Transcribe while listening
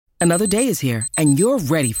Another day is here, and you're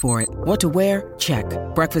ready for it. What to wear? Check.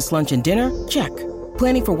 Breakfast, lunch, and dinner? Check.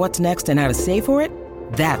 Planning for what's next and how to save for it?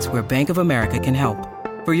 That's where Bank of America can help.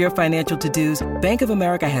 For your financial to-dos, Bank of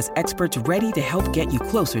America has experts ready to help get you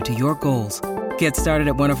closer to your goals. Get started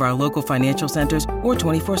at one of our local financial centers or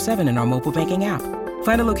 24/7 in our mobile banking app.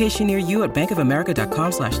 Find a location near you at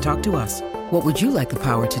bankofamerica.com/talktous. What would you like the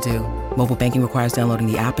power to do? Mobile banking requires downloading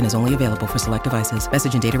the app and is only available for select devices.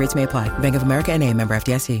 Message and data rates may apply. Bank of America N.A., member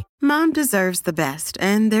FDIC. Mom deserves the best,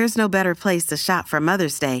 and there's no better place to shop for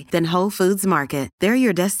Mother's Day than Whole Foods Market. They're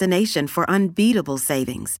your destination for unbeatable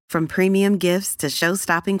savings, from premium gifts to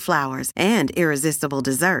show-stopping flowers and irresistible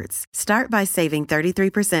desserts. Start by saving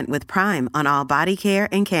 33% with Prime on all body care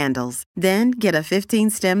and candles. Then get a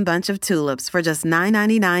 15-stem bunch of tulips for just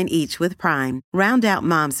 $9.99 each with Prime. Round out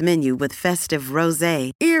Mom's menu with festive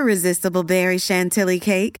rosé, irresistible berry chantilly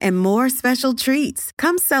cake, and more special treats.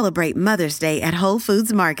 Come celebrate Mother's Day at Whole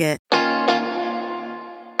Foods Market.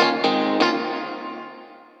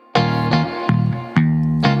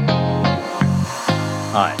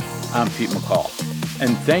 Hi, I'm Pete McCall,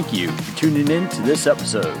 and thank you for tuning in to this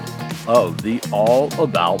episode of the All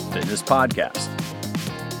About Fitness podcast.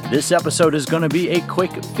 This episode is going to be a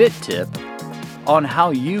quick fit tip on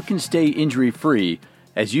how you can stay injury-free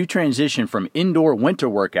as you transition from indoor winter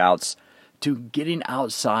workouts to getting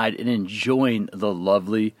outside and enjoying the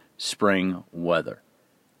lovely spring weather.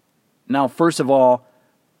 Now, first of all,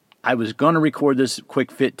 I was going to record this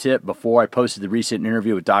quick fit tip before I posted the recent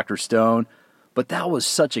interview with Dr. Stone, but that was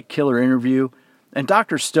such a killer interview. And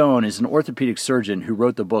Dr. Stone is an orthopedic surgeon who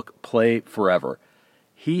wrote the book Play Forever.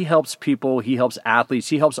 He helps people, he helps athletes,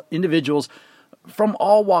 he helps individuals from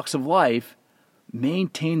all walks of life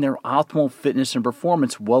maintain their optimal fitness and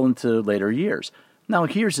performance well into later years. Now,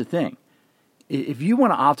 here's the thing. If you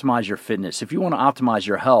want to optimize your fitness, if you want to optimize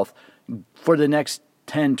your health for the next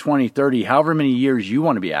 10, 20, 30, however many years you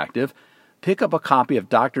want to be active, pick up a copy of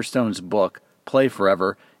Dr. Stone's book, Play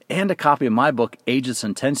Forever, and a copy of my book, Ageless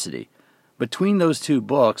Intensity. Between those two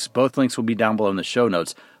books, both links will be down below in the show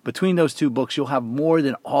notes. Between those two books, you'll have more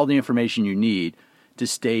than all the information you need to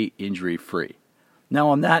stay injury-free. Now,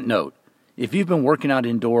 on that note, if you've been working out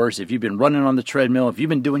indoors, if you've been running on the treadmill, if you've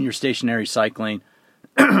been doing your stationary cycling,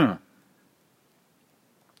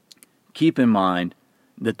 keep in mind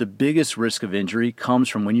that the biggest risk of injury comes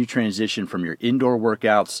from when you transition from your indoor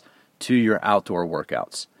workouts to your outdoor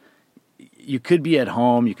workouts. You could be at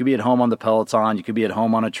home. You could be at home on the Peloton. You could be at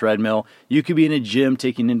home on a treadmill. You could be in a gym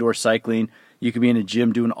taking indoor cycling. You could be in a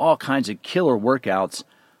gym doing all kinds of killer workouts.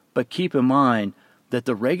 But keep in mind that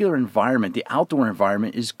the regular environment, the outdoor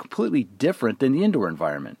environment, is completely different than the indoor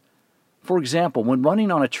environment. For example, when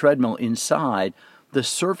running on a treadmill inside, the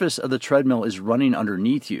surface of the treadmill is running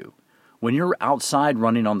underneath you. When you're outside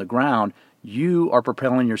running on the ground, you are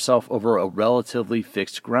propelling yourself over a relatively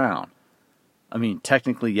fixed ground. I mean,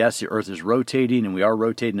 technically, yes, the earth is rotating and we are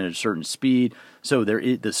rotating at a certain speed. So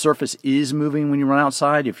the surface is moving when you run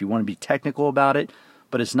outside, if you want to be technical about it,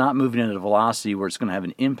 but it's not moving at a velocity where it's going to have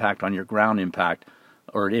an impact on your ground impact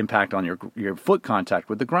or an impact on your foot contact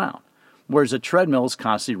with the ground. Whereas a treadmill is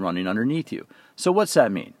constantly running underneath you. So what's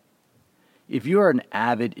that mean? If you are an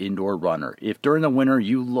avid indoor runner, if during the winter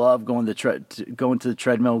you love going to the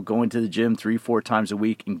treadmill, going to the gym 3-4 times a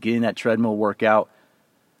week and getting that treadmill workout,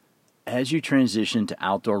 as you transition to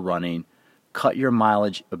outdoor running, cut your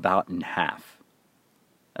mileage about in half.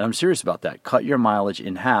 And I'm serious about that. Cut your mileage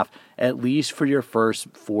in half, at least for your first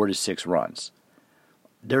 4 to 6 runs.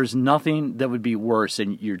 There's nothing that would be worse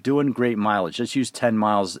than you're doing great mileage. Let's use 10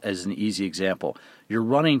 miles as an easy example. You're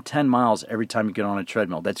running 10 miles every time you get on a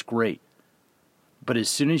treadmill. That's great. But as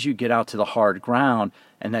soon as you get out to the hard ground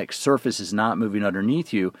and that surface is not moving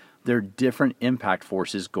underneath you, there are different impact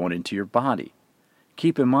forces going into your body.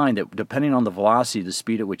 Keep in mind that depending on the velocity, the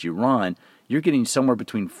speed at which you run, you're getting somewhere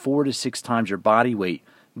between 4 to 6 times your body weight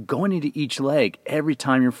going into each leg every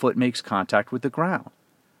time your foot makes contact with the ground.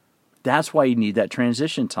 That's why you need that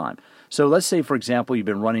transition time. So let's say, for example, you've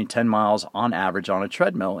been running 10 miles on average on a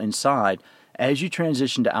treadmill inside. As you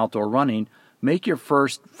transition to outdoor running, make your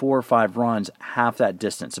first 4 or 5 runs half that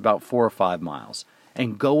distance, about 4 or 5 miles,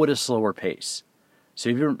 and go at a slower pace. So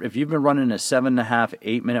if you've been running a 7.5,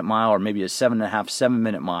 8-minute mile, or maybe a 7.5,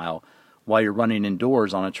 7-minute mile while you're running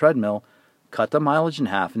indoors on a treadmill, cut the mileage in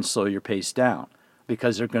half and slow your pace down,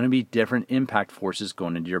 because there are going to be different impact forces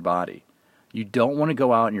going into your body. You don't want to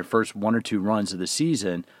go out in your first 1 or 2 runs of the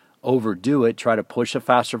season, overdo it, try to push a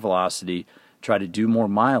faster velocity, try to do more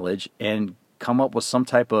mileage, and come up with some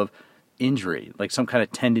type of injury, like some kind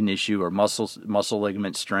of tendon issue or muscle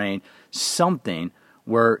ligament strain, something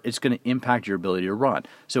where it's going to impact your ability to run.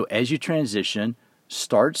 So as you transition,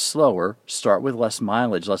 Start slower, start with less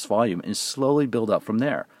mileage, less volume, and slowly build up from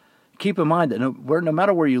there. Keep in mind that no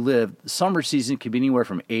matter where you live, the summer season can be anywhere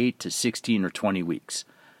from 8 to 16 or 20 weeks.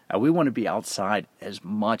 We want to be outside as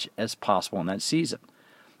much as possible in that season.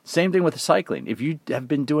 Same thing with cycling. If you have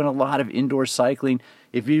been doing a lot of indoor cycling,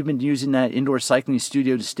 if you've been using that indoor cycling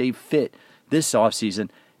studio to stay fit this off season,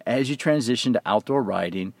 as you transition to outdoor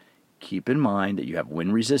riding, keep in mind that you have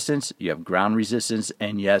wind resistance, you have ground resistance,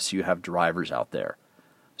 and yes, you have drivers out there.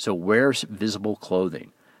 So wear visible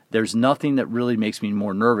clothing. There's nothing that really makes me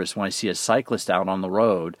more nervous when I see a cyclist out on the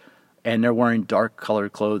road and they're wearing dark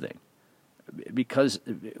colored clothing. Because,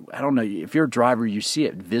 I don't know, if you're a driver, you see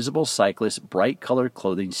it. Visible cyclists, bright colored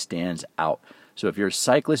clothing stands out. So if you're a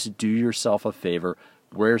cyclist, do yourself a favor,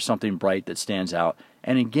 wear something bright that stands out.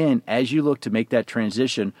 And again, as you look to make that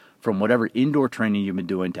transition from whatever indoor training you've been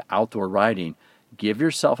doing to outdoor riding, give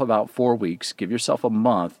yourself about 4 weeks, give yourself a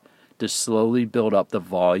month to slowly build up the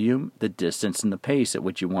volume, the distance, and the pace at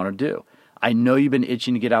which you want to do. I know you've been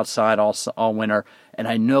itching to get outside all winter, and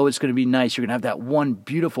I know it's going to be nice. You're going to have that one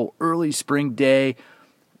beautiful early spring day,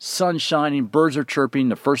 sun shining, birds are chirping,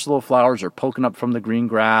 the first little flowers are poking up from the green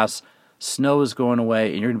grass, snow is going away,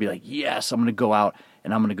 and you're going to be like, yes, I'm going to go out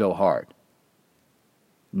and I'm going to go hard.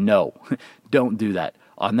 No, don't do that.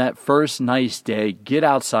 On that first nice day, get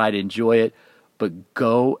outside, enjoy it, but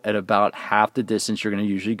go at about half the distance you're going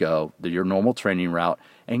to usually go, your normal training route,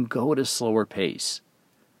 and go at a slower pace.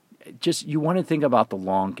 You want to think about the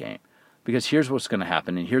long game, because here's what's going to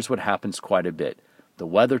happen, and here's what happens quite a bit. The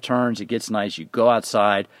weather turns, it gets nice, you go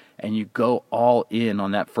outside, and you go all in on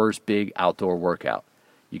that first big outdoor workout.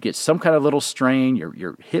 You get some kind of little strain,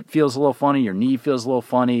 your hip feels a little funny, your knee feels a little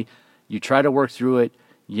funny, you try to work through it,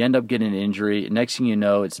 you end up getting an injury. Next thing you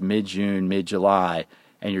know, it's mid-June, mid-July,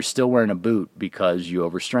 and you're still wearing a boot because you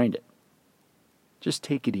overstrained it. Just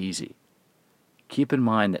take it easy. Keep in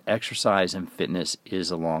mind that exercise and fitness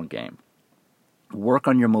is a long game. Work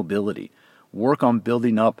on your mobility. Work on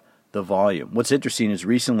building up the volume. What's interesting is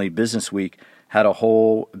recently Business Week had a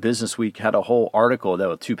whole article, that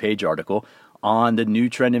was a 2-page article, on the new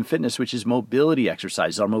trend in fitness, which is mobility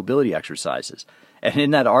exercises, our mobility exercises. And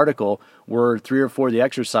in that article were 3 or 4 of the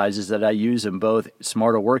exercises that I use in both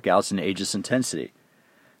Smarter Workouts and Ageless Intensity.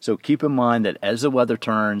 So keep in mind that as the weather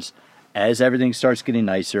turns, as everything starts getting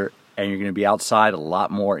nicer, and you're going to be outside a lot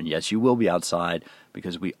more, and yes, you will be outside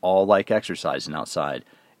because we all like exercising outside,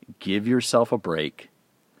 give yourself a break,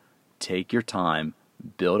 take your time,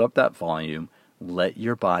 build up that volume, let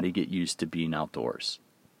your body get used to being outdoors.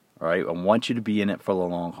 All right, I want you to be in it for the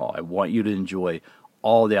long haul. I want you to enjoy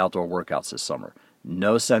all the outdoor workouts this summer.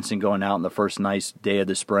 No sense in going out on the first nice day of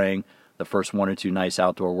the spring, the first 1 or 2 nice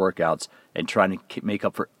outdoor workouts, and trying to make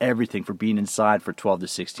up for everything for being inside for 12 to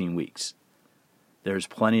 16 weeks. There's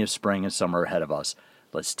plenty of spring and summer ahead of us.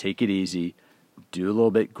 Let's take it easy, do a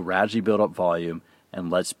little bit, gradually build up volume,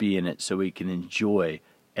 and let's be in it so we can enjoy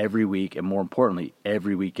every week, and more importantly,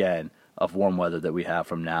 every weekend of warm weather that we have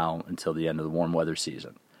from now until the end of the warm weather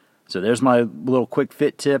season. So there's my little quick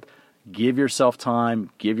fit tip. Give yourself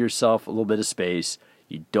time, give yourself a little bit of space.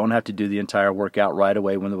 You don't have to do the entire workout right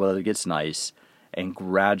away when the weather gets nice, and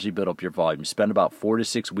gradually build up your volume. Spend about 4 to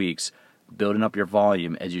 6 weeks building up your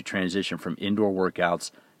volume as you transition from indoor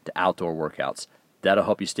workouts to outdoor workouts. That'll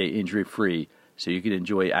help you stay injury-free so you can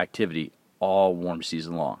enjoy activity all warm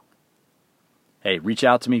season long. Hey, reach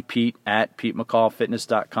out to me, Pete at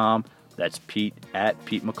PeteMcCallFitness.com. That's Pete at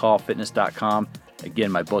PeteMcCallFitness.com.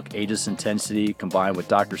 Again, my book, Ageless Intensity, combined with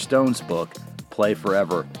Dr. Stone's book, Play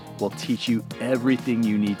Forever, will teach you everything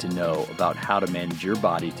you need to know about how to manage your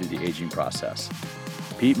body through the aging process.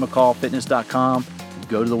 PeteMcCallFitness.com.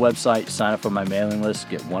 Go to the website, sign up for my mailing list,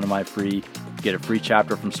 get a free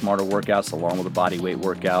chapter from Smarter Workouts along with a body weight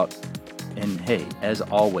workout. And hey, as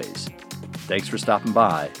always, thanks for stopping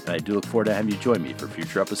by, and I do look forward to having you join me for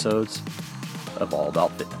future episodes of All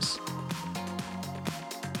About Fitness.